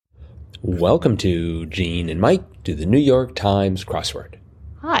Welcome to Gene and Mike do the New York Times crossword.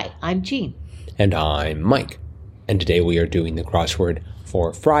 Hi, I'm Jean. And I'm Mike. And today we are doing the crossword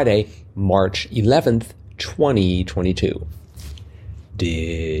for Friday, March 11th, 2022.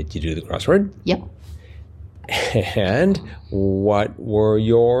 Did you do the crossword? Yep. And what were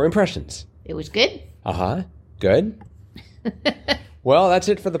your impressions? It was good. Uh-huh. Good. Well, that's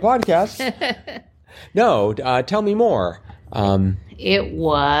it for the podcast. No, tell me more. It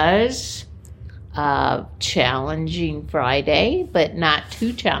was a challenging Friday, but not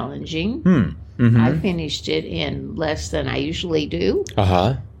too challenging. Mm-hmm. I finished it in less than I usually do.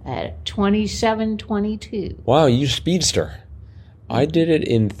 Uh-huh. At 27:22. Wow, you speedster. I did it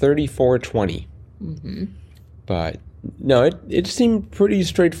in 34:20. Mm-hmm. But no, it seemed pretty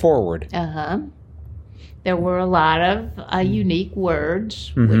straightforward. Uh-huh. There were a lot of unique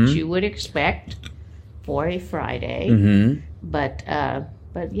words, Mm-hmm. which you would expect for a Friday. Mm-hmm. But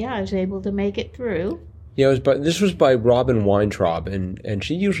yeah, I was able to make it through. Yeah, this was by Robin Weintraub, and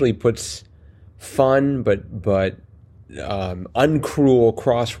she usually puts fun but uncruel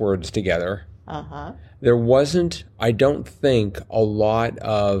crosswords together. Uh-huh. There wasn't, I don't think, a lot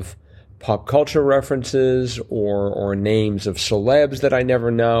of pop culture references or names of celebs that I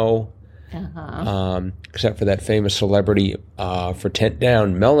never know. Uh-huh. Except for that famous celebrity for 10th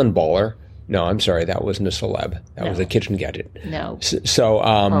Down, Melon Baller. No, I'm sorry, that wasn't a celeb. That was a kitchen gadget. No. So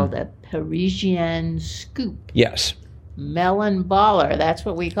Called a Parisian Scoop. Yes. Melon Baller. That's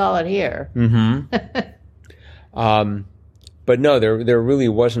what we call it here. Mm-hmm. But no, there really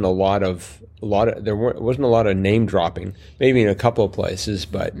wasn't wasn't a lot of name dropping. Maybe in a couple of places,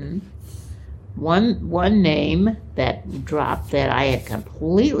 but One name that dropped that I had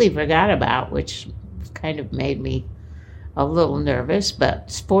completely forgot about, which kind of made me a little nervous, but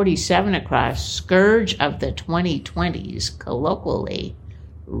it's 47 across, Scourge of the 2020s, colloquially,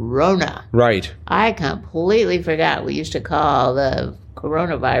 Rona. right. I completely forgot we used to call the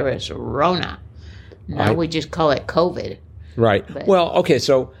coronavirus Rona. Now we just call it COVID. Right. But- Well, okay,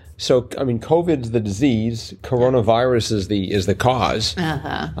 so I mean, COVID's the disease, coronavirus is the cause.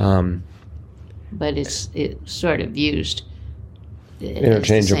 Uh-huh. But it's sort of used as the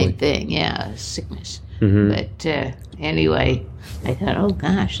Interchangeably. same thing, yeah, sickness. Mm-hmm. But anyway, I thought, oh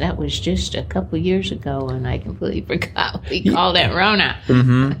gosh, that was just a couple years ago, and I completely forgot we called it Rona.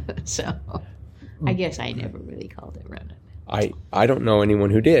 Mm-hmm. So I guess I never really called it Rona. I don't know anyone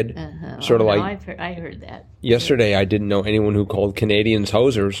who did. Uh-huh. Sort of no, like I heard that. yesterday, I didn't know anyone who called Canadians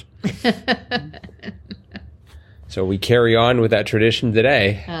hosers. So we carry on with that tradition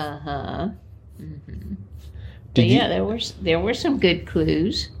today. Uh-huh. Did you? Yeah, there were some good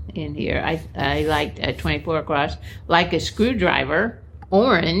clues in here. I liked 24 across, like a screwdriver,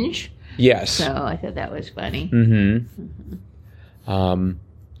 orange. Yes. So I thought that was funny. Mm-hmm.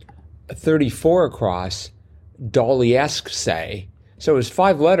 34 across, Dolly-esque say. So it was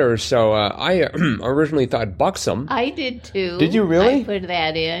 5 letters, so I originally thought buxom. I did too. Did you really? I put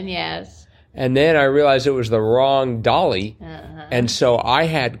that in, yes. And then I realized it was the wrong Dolly. Uh-huh. And so I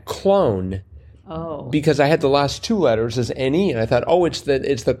had clone Oh. because I had the last 2 letters as NE, and I thought, oh, it's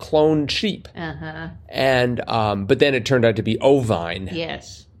the cloned sheep. Uh-huh. And but then it turned out to be ovine.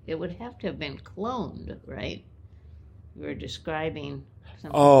 Yes. It would have to have been cloned, right? You were describing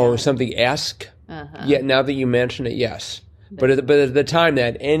something Oh, else. something esque. Uh-huh. Yeah, now that you mention it, yes. But at the time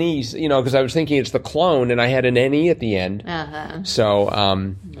that NE's, because I was thinking it's the clone, and I had an NE at the end. Uh-huh. So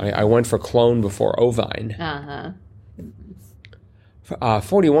I went for clone before ovine. Uh-huh.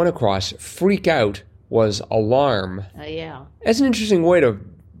 41 across, freak out was alarm. Yeah. That's an interesting way to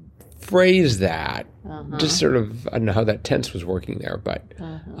phrase that. Uh-huh. Just sort of, I don't know how that tense was working there, but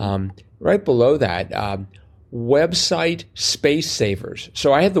Uh-huh. right below that, website space savers.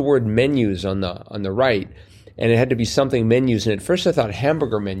 So I had the word menus on the right, and it had to be something menus. And at first I thought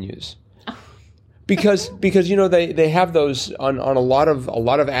hamburger menus. Because they have those on a lot of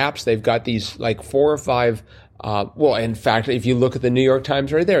apps. They've got these like 4 or 5. Well, in fact, if you look at the New York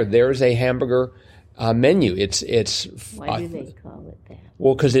Times right there's a hamburger menu. It's Why do they call it that?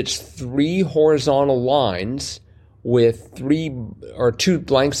 well, because it's 3 horizontal lines with 3 or 2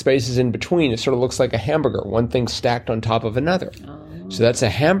 blank spaces in between. It sort of looks like a hamburger, one thing stacked on top of another. Oh, So that's a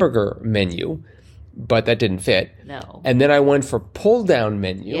hamburger menu, but that didn't fit. no. And then I went for pull down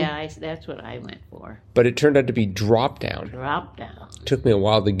menu, Yeah, that's what I went for. but it turned out to be drop down. Drop down. Took me a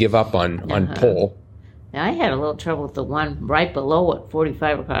while to give up on pull. Now, I had a little trouble with the one right below it,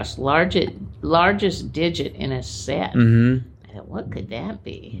 45 across, largest digit in a set. Mm-hmm. I thought, what could that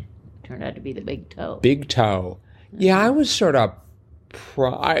be? Turned out to be the big toe. Big toe. Yeah, I was sort of,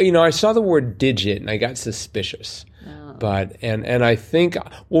 I saw the word digit and I got suspicious. Oh. But and I think,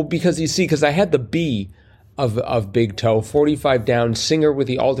 well, because you see, because I had the B of Big Toe, 45 down, singer with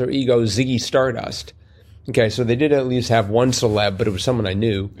the alter ego Ziggy Stardust. Okay, so they did at least have one celeb, but it was someone I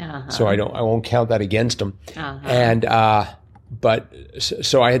knew, so I won't count that against them. And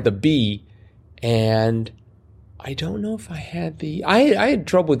so I had the B, and I don't know if I had the. I had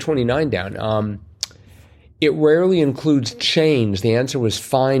trouble with 29 down. It rarely includes chains. The answer was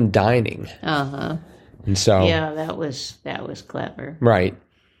fine dining. And so yeah, that was clever. Right.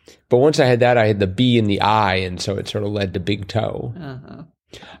 But once I had that, I had the B and the I, and so it sort of led to Big Toe.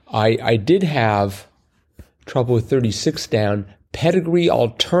 I did have trouble with 36 down, pedigree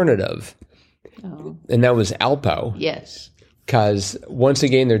alternative, and that was Alpo. Yes. Because once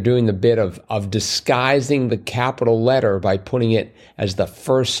again, they're doing the bit of disguising the capital letter by putting it as the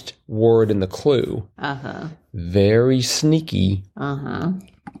first word in the clue. Very sneaky.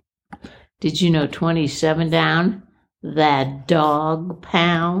 Did you know 27 down? That Dog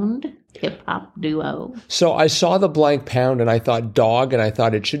Pound hip hop duo. So I saw the blank pound and I thought dog, and I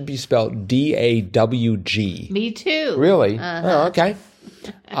thought it should be spelled DAWG. Me too. Really? Oh, okay.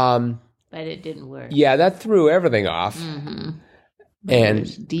 But it didn't work. Yeah, that threw everything off.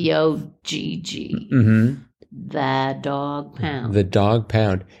 And DOGG. The Dog Pound. The Dog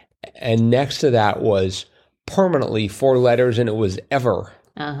Pound. And next to that was permanently 4 letters, and it was ever.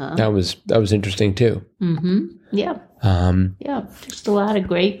 That was interesting too. Yeah. Yeah. Just a lot of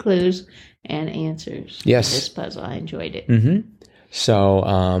great clues and answers. Yes. For this puzzle. I enjoyed it. So,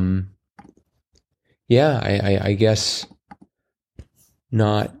 yeah, I guess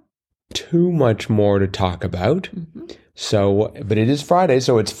not too much more to talk about. So, but it is Friday,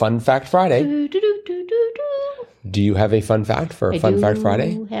 so it's Fun Fact Friday. Do you have a fun fact for Fun Fact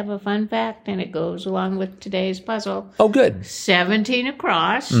Friday? I have a fun fact, and it goes along with today's puzzle. Oh, good. 17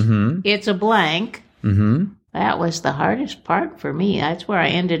 across. It's a blank. That was the hardest part for me. That's where I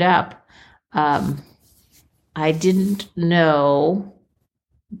ended up. I didn't know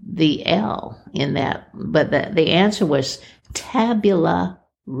the L in that, but the answer was tabula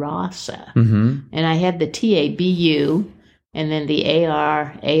rasa. And I had the TABU and then the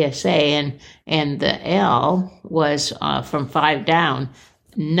ARASA, and the L was from 5 down,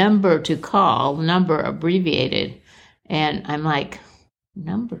 number to call, number abbreviated. And I'm like,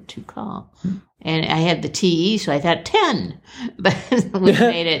 number to call. And I had the TE, so I thought 10, but we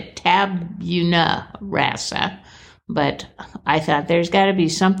made it tabula rasa. But I thought there's got to be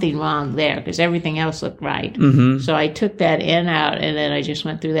something wrong there because everything else looked right. So I took that N out, and then I just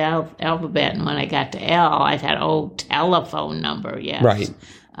went through the alphabet. And when I got to L, I thought, oh, telephone number, yes. Right.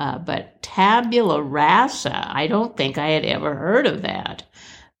 But tabula rasa, I don't think I had ever heard of that.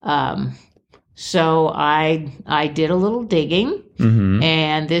 So I did a little digging,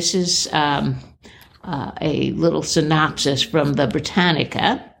 and this is a little synopsis from the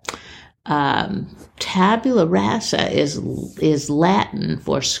Britannica. Tabula rasa is Latin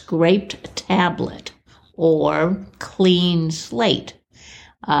for scraped tablet or clean slate.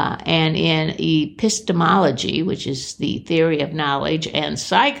 And in epistemology, which is the theory of knowledge, and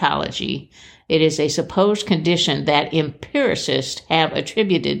psychology, it is a supposed condition that empiricists have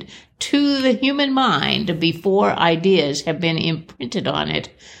attributed to the human mind before ideas have been imprinted on it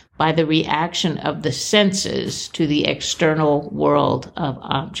by the reaction of the senses to the external world of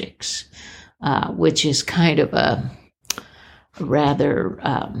objects. Which is kind of a rather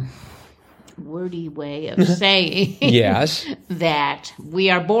wordy way of saying yes, that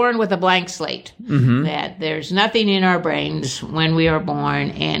we are born with a blank slate, that there's nothing in our brains when we are born,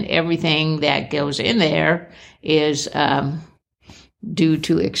 and everything that goes in there is due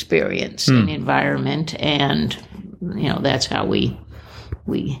to experience and environment, and that's how we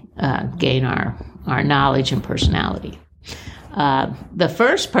gain our knowledge and personality. The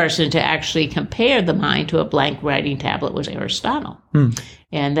first person to actually compare the mind to a blank writing tablet was Aristotle.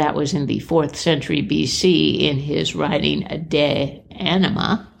 And that was in the 4th century BC in his writing De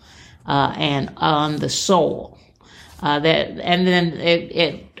Anima and On the Soul. And then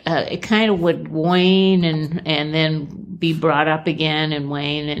it kind of would wane and then be brought up again and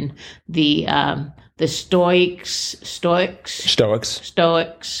wane. And the Stoics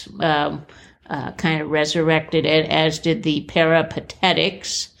kind of resurrected it, as did the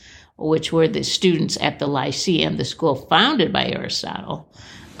Peripatetics, which were the students at the Lyceum, the school founded by Aristotle.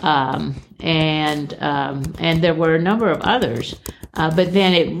 And there were a number of others. But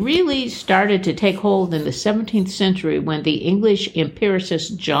then it really started to take hold in the 17th century when the English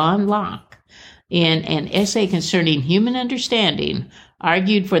empiricist John Locke, in an essay concerning human understanding,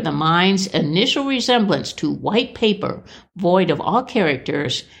 argued for the mind's initial resemblance to white paper, void of all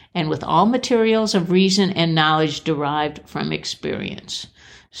characters, and with all materials of reason and knowledge derived from experience.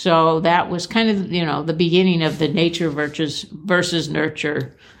 So that was kind of, the beginning of the nature versus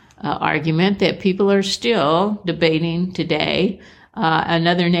nurture argument that people are still debating today.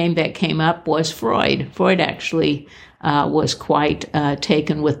 Another name that came up was Freud. Freud actually was quite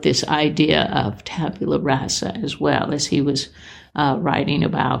taken with this idea of tabula rasa as well, as he was writing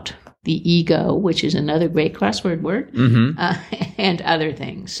about the ego, which is another great crossword word, and other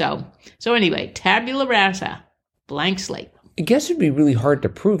things. So anyway, tabula rasa, blank slate. I guess it'd be really hard to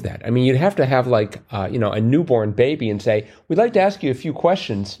prove that. I mean, you'd have to have a newborn baby and say, we'd like to ask you a few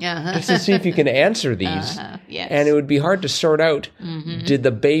questions just to see if you can answer these. Yes. And it would be hard to sort out, did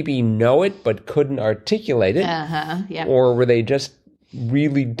the baby know it but couldn't articulate it? Yep. Or were they just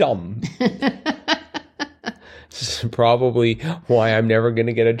really dumb? This is probably why I'm never going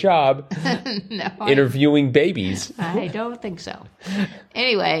to get a job interviewing babies. I don't think so.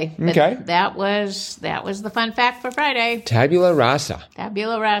 Anyway, okay. that was the fun fact for Friday. Tabula rasa.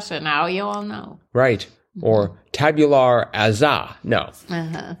 Tabula rasa. Now you all know. Right. Or tabular asa. No.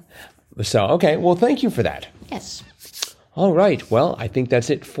 So, okay. Well, thank you for that. Yes. All right. Well, I think that's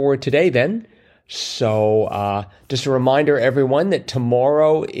it for today then. So, just a reminder, everyone, that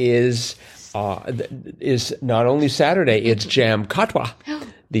tomorrow is not only Saturday, it's Jam Katwa.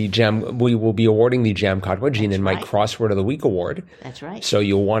 We will be awarding the Jam Katwa Gene and Mike Crossword of the Week Award. That's right. So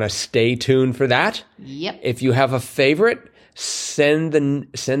you'll want to stay tuned for that. Yep. If you have a favorite, send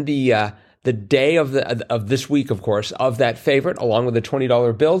the day of this week, of course, of that favorite, along with a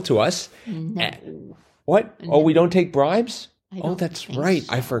 $20 bill to us. No. What? No. Oh, we don't take bribes? Oh, that's right.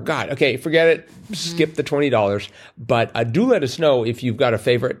 So. I forgot. Okay, forget it. Skip the $20. But do let us know if you've got a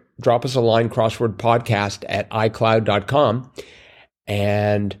favorite. Drop us a line, crosswordpodcast@icloud.com.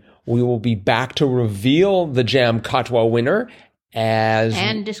 And we will be back to reveal the Jam Katwa winner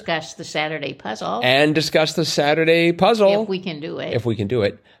and discuss the Saturday puzzle. If we can do it. If we can do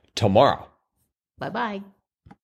it. Tomorrow. Bye-bye.